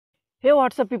Hey,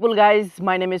 what's up people guys,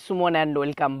 my name is Sumon and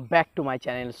welcome back to my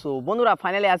channel. So বন্ধুরা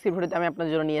finally আজকের ভিডিওতে আমি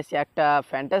আপনাদের জন্য নিয়ে এসেছি একটা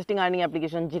ফ্যান্টাস্টিক আর্নিং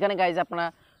অ্যাপ্লিকেশন যেখানে গাইজ আপনারা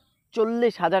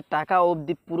 40,000 টাকা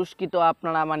অবধি পুরস্কৃত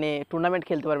আপনারা মানে টুর্নামেন্ট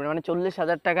খেলতে পারবেন। মানে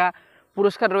 40,000 টাকা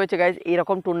পুরস্কার রয়েছে গাইজ,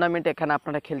 এইরকম টুর্নামেন্ট এখানে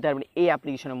আপনারা খেলতে পারবেন এই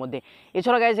অ্যাপ্লিকেশনের মধ্যে।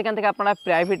 এছাড়া গাইজ এখান থেকে আপনারা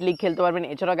প্রাইভেট লিগ খেলতে পারবেন।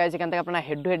 এছাড়া গাইজ এখান থেকে আপনারা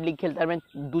হেড টু হেড লিগ খেলতে পারবেন,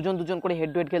 দুজন করে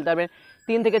হেড টু হেড খেলতে পারবেন।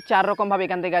 3 থেকে 4 রকমভাবে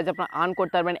এখান থেকে গাইজ আপনারা আর্ন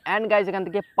করতে পারবেন। অ্যান্ড গাইজ এখান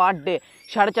থেকে পার ডে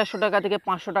 450 টাকা থেকে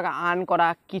 500 টাকা আর্ন করা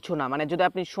কিছু না, মানে যদি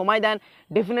আপনি সময় দেন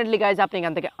ডেফিনেটলি গাইজ আপনি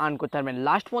এখান থেকে আর্ন করতে পারবেন।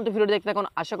 লাস্ট পর্যন্ত ভিডিও দেখতে থাকুন,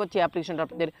 আশা করছি এই অ্যাপ্লিকেশনটা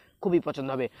আপনাদের খুবই পছন্দ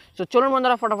হবে। সো চলুন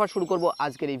বন্ধুরা ফটাফট শুরু করবো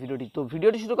আজকের এই ভিডিওটি। তো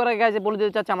ভিডিওটি শুরু করার আগে গাইজ বলে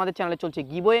দিতে চাচ্ছি আমাদের চ্যানেলে চলছে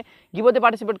গিভওয়ে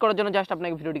পার্টিসিপেট করার জন্য জাস্ট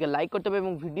আপনাকে ভিডিওটিকে লাইক করতে হবে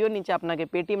এবং ভিডিওর নিচে আপনাকে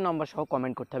পেটিএম নম্বর সহ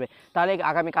কমেন্ট করতে হবে, তাহলে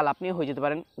আগামীকাল আপনিও হয়ে যেতে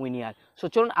পারেন উইনিয়ার। সো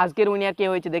চলুন আজকের উইনিয়ার কে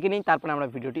হয়েছে দেখে নিন, তারপরে আমরা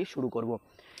ভিডিওটি শুরু করব।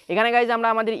 এখানে গাইজ আমরা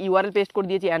আমাদের ইউআরএল পেস্ট করে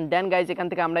দিয়েছি অ্যান্ড দেন গাইজ এখান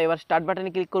থেকে আমরা এবার স্টার্ট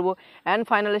বাটনে ক্লিক করব। অ্যান্ড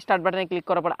ফাইনালি স্টার্ট বাটনে ক্লিক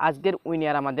করার পর আজকের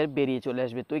উইনিয়ার আমাদের বেরিয়ে চলে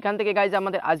আসবে। তো এখান থেকে গাইজ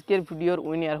আমাদের আজকের ভিডিওর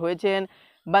উইনিয়ার হয়েছেন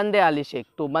বান্দে আলী শেখ।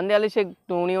 তো বান্দে আলী শেখ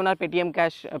তো উনি ওনার পেটিএম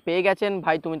ক্যাশ পেয়ে গেছেন।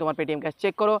 ভাই তুমি তোমার পেটিএম ক্যাশ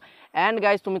চেক করো অ্যান্ড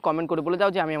গাইজ তুমি কমেন্ট করে বলে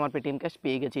দাও যে আমি আমার পেটিএম ক্যাশ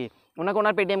পেয়ে গেছি। ওনাকে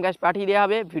ওনার পেটিএম ক্যাশ পাঠিয়ে দেওয়া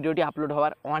হবে ভিডিওটি আপলোড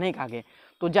হওয়ার অনেক আগে।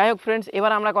 তো যাই হোক ফ্রেন্ডস,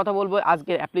 এবার আমরা কথা বলবো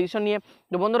আজকের অ্যাপ্লিকেশন নিয়ে।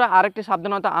 তো বন্ধুরা আরেকটি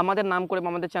সাবধানতা, আমাদের নাম করে বা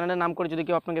আমাদের চ্যানেলের নাম করে যদি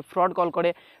কেউ আপনাকে ফ্রড কল করে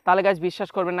তাহলে গাইজ বিশ্বাস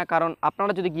করবেন না, কারণ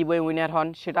আপনারা যদি গিভওয়ে উইনার হন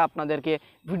সেটা আপনাদেরকে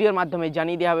ভিডিওর মাধ্যমে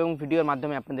জানিয়ে দেওয়া হবে এবং ভিডিওর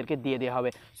মাধ্যমে আপনাদেরকে দিয়ে দেওয়া হবে।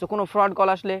 সো কোনো ফ্রড কল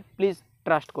আসলে প্লিজ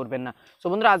ট্রাস্ট করবেন না। সো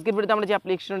বন্ধুরা আজকের ভিডিওতে আমরা যে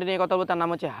অ্যাপ্লিকেশনটি নিয়ে কথা বলবো তার নাম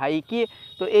হচ্ছে হাইকি।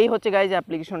 তো এই হচ্ছে গাইজ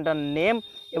অ্যাপ্লিকেশনটার নেম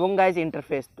এবং গাইজ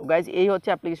ইন্টারফেস। তো গাইজ এই হচ্ছে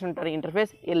অ্যাপ্লিকেশনটার ইন্টারফেস।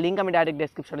 এর লিঙ্ক আমি ডাইরেক্ট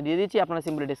ডেসক্রিপশনে দিয়ে দিচ্ছি, আপনারা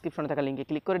সিম্পলি ডেসক্রিপশনে থাকা লিঙ্কে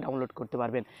ক্লিক করে ডাউনলোড করতে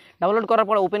পারবেন। ডাউনলোড করার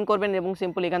পর ওপেন করবেন এবং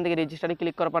সিম্পল এখান থেকে রেজিস্টারে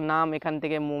ক্লিক করার পর নাম, এখান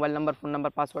থেকে mobile number, phone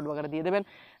number, password বগেরা দিয়ে দেবেন।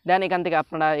 দেন এখান থেকে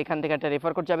আপনারা এখান থেকে একটা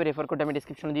রেফার কোড যাবে, রেফার কোড আমি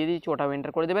ডেসক্রিপশনে দিয়ে দিচ্ছি, ওটাও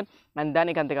এন্টার করে দেবেন। অ্যান্ড দেন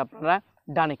এখান থেকে আপনারা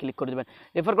ডানে ক্লিক করে দেবেন।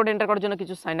 রেফার কোড এন্টার করার জন্য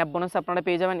কিছু সাইন আপ বোনাস আপনারা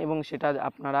পেয়ে যাবেন এবং সেটা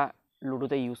আপনারা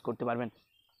লুডোতে ইউজ করতে পারবেন।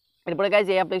 এরপরে গাইজ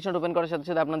এই অ্যাপ্লিকেশন ওপেন করার সাথে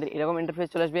সাথে আপনাদের এরকম ইন্টারফেস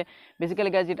চলে আসবে।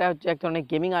 বেসিক্যালি গাইজ এটা হচ্ছে এক ধরনের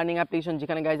গেমিং আর্নিং অ্যাপ্লিকেশন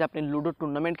যেখানে গাইজ আপনি লুডো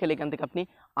টুর্নামেন্ট খেলে এখান থেকে আপনি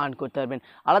আর্ন করতে পারবেন।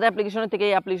 আলাদা অ্যাপ্লিকেশনের থেকে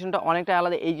এই অ্যাপ্লিকেশনটা অনেকটা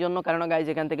আলাদা এই জন্য, কারণ গাইজ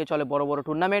এখান থেকে চলে বড় বড়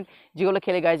টুর্নামেন্ট যেগুলো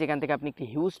খেলে গাইজ এখান থেকে আপনি একটি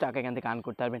হিউজ টাকা এখান থেকে আর্ন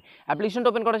করতে পারবেন। অ্যাপ্লিকেশনটা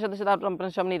ওপেন করার সাথে সাথে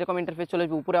আপনার সামনে এরকম ইন্টারফেস চলে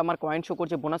আসবে। উপরে আমার কয়েন শো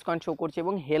করছে, বোনাস কয়েন শো করছে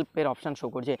এবং হেল্পের অপশান শো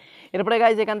করছে। এরপরে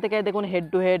গাইজ এখান থেকে দেখুন হেড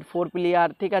টু হেড 4 প্লেয়ার,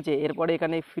 ঠিক আছে। এরপরে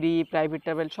এখানে ফ্রি, প্রাইভেট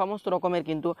ট্রাভেল সমস্ত রকমের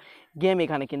কিন্তু গেম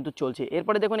এখানে কিন্তু চলছে।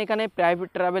 এরপরে দেখুন এখানে প্রাইভেট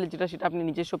ট্রাভেল যেটা সেটা আপনি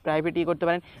নিজস্ব প্রাইভেট করতে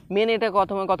পারেন। মেন এটা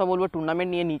কথা বলবো টুর্নামেন্ট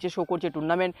নিয়ে, নিচে শো করছে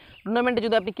টুর্নামেন্টে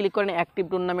যদি আপনি ক্লিক করেন, অ্যাক্টিভ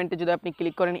টুর্নামেন্টে যদি আপনি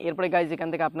ক্লিক করেন, এরপরে গাইজ এখান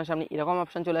থেকে আপনার সামনে এরকম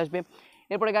অপশন চলে আসবে।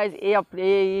 এরপরে গাইজ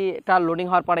এইটা লোডিং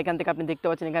হওয়ার পর এখান থেকে আপনি দেখতে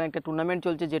পাচ্ছেন এখানে একটা টুর্নামেন্ট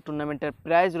চলছে, যে টুর্নামেন্টের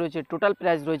প্রাইস রয়েছে, টোটাল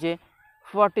প্রাইস রয়েছে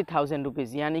 40,000 রুপিস,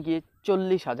 ইয়ানি কি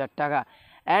 40,000 টাকা।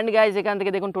 অ্যান্ড গাইজ এখান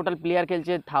থেকে দেখুন টোটাল প্লেয়ার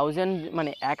খেলছে 1000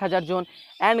 মানে 1000 জন।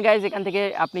 অ্যান্ড গাইজ এখান থেকে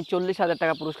আপনি 40,000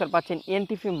 টাকা পুরস্কার পাচ্ছেন।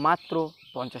 এন্ট্রি ফি মাত্র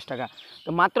 50 টাকা। তো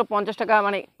মাত্র 50 টাকা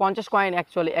মানে 50 কয়েন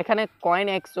অ্যাকচুয়ালি এখানে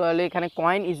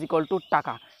কয়েন ইজ ইকুয়াল টু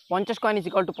টাকা। 50 কয়েন ইজ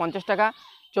ইকুয়াল টু 50 টাকা,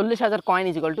 40,000 কয়েন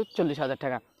ইজ ইকুয়াল টু 40,000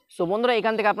 টাকা। সো বন্ধুরা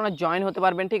এখান থেকে আপনারা জয়েন হতে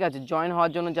পারবেন, ঠিক আছে। জয়েন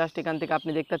হওয়ার জন্য জাস্ট এখান থেকে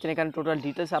আপনি দেখতে পাচ্ছেন এখানে টোটাল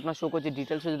ডিটেলস আপনার শো করছে।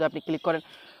 ডিটেলসে যদি আপনি ক্লিক করেন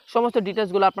সমস্ত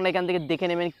ডিটেলসগুলো আপনারা এখান থেকে দেখে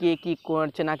নেবেন, কে কী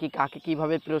করছে নাকি, কাকে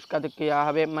কীভাবে পুরস্কার দেওয়া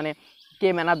হবে, মানে কে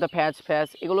ম্যান অফ দ্য ফ্যাচ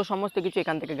এগুলো সমস্ত কিছু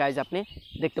এখান থেকে গাইজ আপনি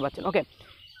দেখতে পাচ্ছেন। ওকে,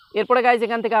 এরপরে গাইজ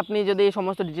এখান থেকে আপনি যদি এই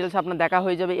সমস্ত ডিটেলস আপনার দেখা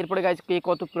হয়ে যাবে, এরপরে গাইজ কে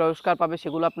কত পুরস্কার পাবে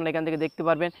সেগুলো আপনারা এখান থেকে দেখতে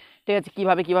পারবেন, ঠিক আছে।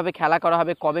 কীভাবে খেলা করা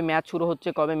হবে, কবে ম্যাচ শুরু হচ্ছে,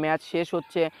 কবে ম্যাচ শেষ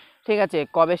হচ্ছে, ঠিক আছে,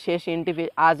 কবে শেষ এন্ট্রি ফি,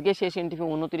 আজকে শেষ এন্ট্রি ফি,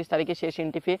 29 তারিখে শেষ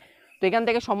এন্ট্রি ফি। তো এখান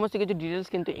থেকে সমস্ত কিছু ডিটেলস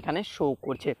কিন্তু এখানে শো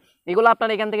করছে। এগুলো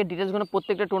আপনারা এখান থেকে ডিটেলসগুলো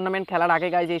প্রত্যেকটা টুর্নামেন্ট খেলার আগে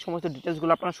গাইজ এই সমস্ত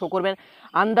ডিটেলসগুলো আপনারা শো করবেন।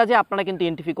 আন্দাজে আপনারা কিন্তু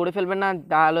এন্ট্রি ফি করে ফেলবেন না,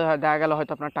 দেখা গেল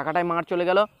হয়তো আপনার টাকাটাই মার চলে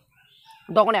গেল,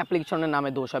 তখন অ্যাপ্লিকেশনের নামে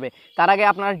দোষ হবে। তার আগে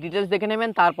আপনারা ডিটেলস দেখে নেবেন,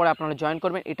 তারপরে আপনারা জয়েন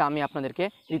করবেন, এটা আমি আপনাদেরকে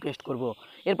রিকোয়েস্ট করব।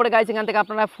 এরপরে গাইজ এখান থেকে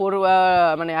আপনারা 4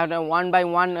 মানে 1 বাই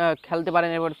 1 খেলতে পারেন,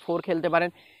 এরপর 4 খেলতে পারেন।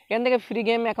 এখান থেকে ফ্রি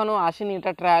গেম এখনও আসেনি,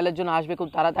 এটা ট্রায়ালের জন্য আসবে খুব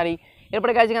তাড়াতাড়ি।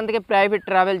 এরপরে গাইজ এখান থেকে প্রাইভেট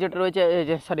ট্রাভেল যেটা রয়েছে,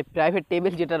 প্রাইভেট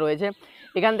টেবিল যেটা রয়েছে,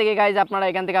 এখান থেকে গাইজ আপনারা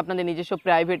এখান থেকে আপনাদের নিজস্ব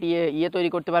প্রাইভেট ইয়ে তৈরি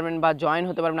করতে পারবেন বা জয়েন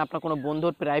হতে পারবেন আপনার কোনো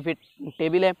বন্ধুর প্রাইভেট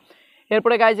টেবিলে।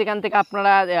 এরপরে গাইজ এখান থেকে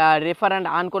আপনারা রেফার অ্যান্ড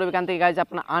আর্ন করবে, এখান থেকে গাইজ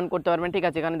আপনারা আর্ন করতে পারবেন, ঠিক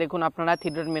আছে। এখানে দেখুন আপনারা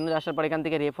 3 ডট মেনু আসার পর এখান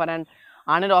থেকে রেফার অ্যান্ড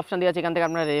আর্নের অপশন দিয়ে আছে, এখান থেকে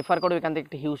আপনারা রেফার করবে, এখান থেকে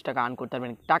একটা হিউজ টাকা আর্ন করতে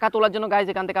পারবেন। টাকা তোলার জন্য গাইজ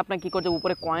এখান থেকে আপনার কী করছে,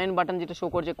 উপরে কয়েন বাটন যেটা শো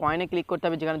করছে, কয়েনে ক্লিক করতে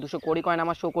হবে, যেখানে 220 কয়েন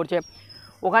আমার শো করছে,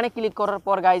 ওখানে ক্লিক করার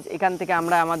পর গাইজ এখান থেকে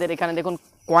আমরা আমাদের এখানে দেখুন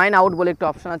কয়েন আউট বলে একটা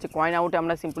অপশন আছে, কয়েন আউটে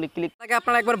আমরা সিম্পলি ক্লিক থাকে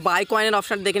আপনারা একবার বাই কয়েনের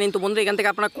অপশন দেখে নিন। তো বন্ধুরা এখান থেকে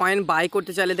আপনারা কয়েন বাই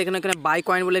করতে চাইলে দেখেন এখানে বাই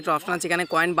কয়েন বলে একটা অপশন আছে, এখানে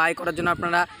কয়েন বাই করার জন্য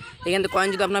আপনারা এখান থেকে কয়েন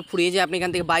যদি আপনার ফুরিয়ে যায় আপনি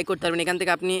এখান থেকে বাই করতে পারবেন। এখান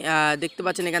থেকে আপনি দেখতে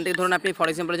পাচ্ছেন এখান থেকে ধরুন আপনি ফর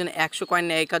এক্সাম্পল জন্য 100 কয়েন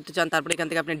এ করতে চান, তারপরে এখান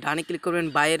থেকে আপনি ডানে ক্লিক করবেন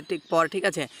বাইয়ের ঠিক পর, ঠিক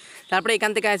আছে। তারপরে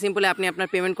এখান থেকে সিম্পলি আপনি আপনার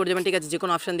পেমেন্ট করে যাবেন, ঠিক আছে। যে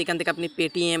কোনো অপশন দিয়ে এখান থেকে আপনি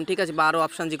পেটিএম, ঠিক আছে, বা আরও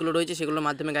অপশন যেগুলো রয়েছে সেগুলোর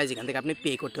মাধ্যমে গাইজ এখান থেকে আপনি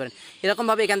পে করতে পারেন।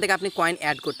 এরকমভাবে এখান থেকে আপনি কয়েন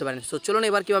অ্যাড করতে পারেন। সো চলুন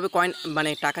এবার কীভাবে কয়েন মানে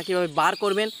টাকা কীভাবে বার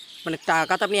করবেন, মানে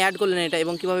টাকা তো আপনি অ্যাড করলেন এটা,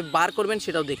 এবং কীভাবে বার করবেন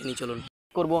সেটাও দেখে নিই। চলুন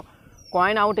করবো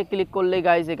কয়েন আউটে ক্লিক করলে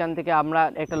গাইজ এখান থেকে আমরা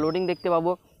একটা লোডিং দেখতে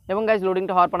পাবো, এবং গাইজ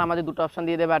লোডিংটা হওয়ার পর আমাদের দুটো অপশন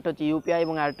দিয়ে দেবে, একটা হচ্ছে ইউপিআই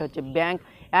এবং আরেকটা হচ্ছে ব্যাঙ্ক।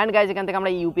 অ্যান্ড গাইজ এখান থেকে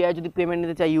আমরা ইউপিআই যদি পেমেন্ট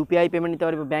নিতে চাই ইউপিআই পেমেন্ট নিতে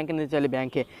পারি, বা ব্যাঙ্কে নিতে চাইলে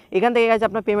ব্যাঙ্কে। এখান থেকে গাইজ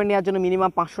আপনার পেমেন্ট নেওয়ার জন্য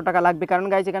মিনিমাম 500 টাকা লাগবে, কারণ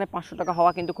গাইজ এখানে 500 টাকা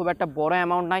হওয়া কিন্তু খুব একটা বড়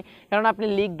অ্যামাউন্ট নয়, কারণ আপনি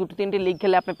লিগ 2-3টি লিগ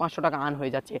খেলে আপনি 500 টাকা আর্ন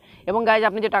হয়ে যাচ্ছে। এবং গাইজ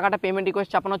আপনি যে টাকাটা পেমেন্ট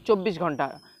রিকোয়েস্ট আপনার 24 ঘন্টা,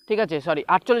 ঠিক আছে, সরি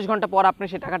 48 ঘন্টা পর আপনি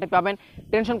সেই টাকাটা পাবেন।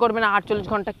 টেনশন করবেন না, 48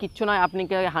 ঘন্টা কিচ্ছু নয়,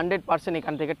 আপনাকে 100%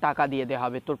 এখান থেকে টাকা দিয়ে দেওয়া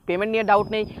হবে। তো পেমেন্ট নিয়ে ডাউট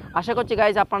নেই। আশা করছি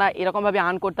গাইজ আপনারা এরকমভাবে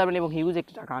আর্ন করতে পারবেন এবং হিউজ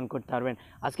একটা টাকা আর্ন করতে পারবেন।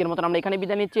 আজকের মতন আমরা এখানে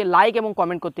বিদায় নিচ্ছি। লাইক এবং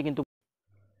কমেন্ট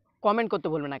করতে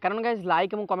ভুলবেন না, কারণ গাইজ লাইক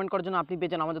এবং কমেন্ট করার জন্য আপনি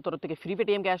পেয়েছেন আমাদের তরফ থেকে ফ্রি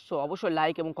পেটিএম ক্যাশ। সো অবশ্যই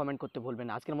লাইক এবং কমেন্ট করতে ভুলবেন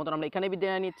না। আজকের মতন আমরা এখানে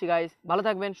বিদায় নিচ্ছি গাইজ, ভালো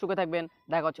থাকবেন, সুখে থাকবেন,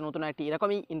 দেখা হচ্ছে নতুন একটি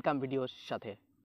এরকমই ইনকাম ভিডিওর সাথে।